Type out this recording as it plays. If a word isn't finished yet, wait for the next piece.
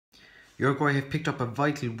Uruguay have picked up a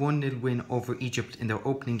vital 1-0 win over Egypt in their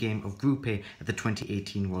opening game of Group A at the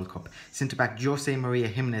 2018 World Cup. Centre-back Jose Maria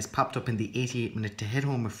Gimenez popped up in the 88th minute to head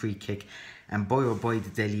home a free kick, and boy oh boy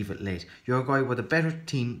did they leave it late. Uruguay were the better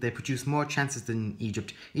team. They produced more chances than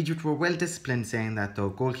Egypt. Egypt were well disciplined, saying that though.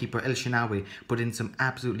 Goalkeeper El Shenawi put in some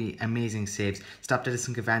absolutely amazing saves. Stopped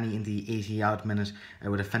Edison Cavani in the 80-odd minute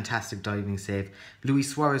with a fantastic diving save. Luis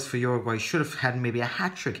Suarez for Uruguay should have had maybe a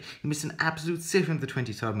hat-trick. He missed an absolute sitter in the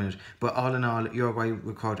 23rd minute, but all in all, Uruguay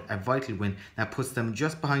recorded a vital win that puts them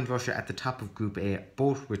just behind Russia at the top of Group A,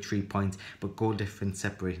 both with 3 points, but goal difference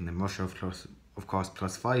separating them. Russia of course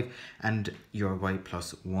 +5 and Uruguay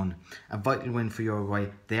 +1. A vital win for Uruguay.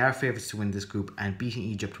 They are favourites to win this group, and beating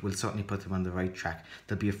Egypt will certainly put them on the right track.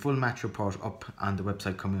 There'll be a full match report up on the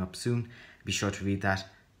website coming up soon. Be sure to read that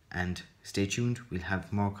and stay tuned. We'll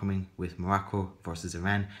have more coming with Morocco versus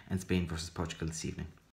Iran and Spain versus Portugal this evening.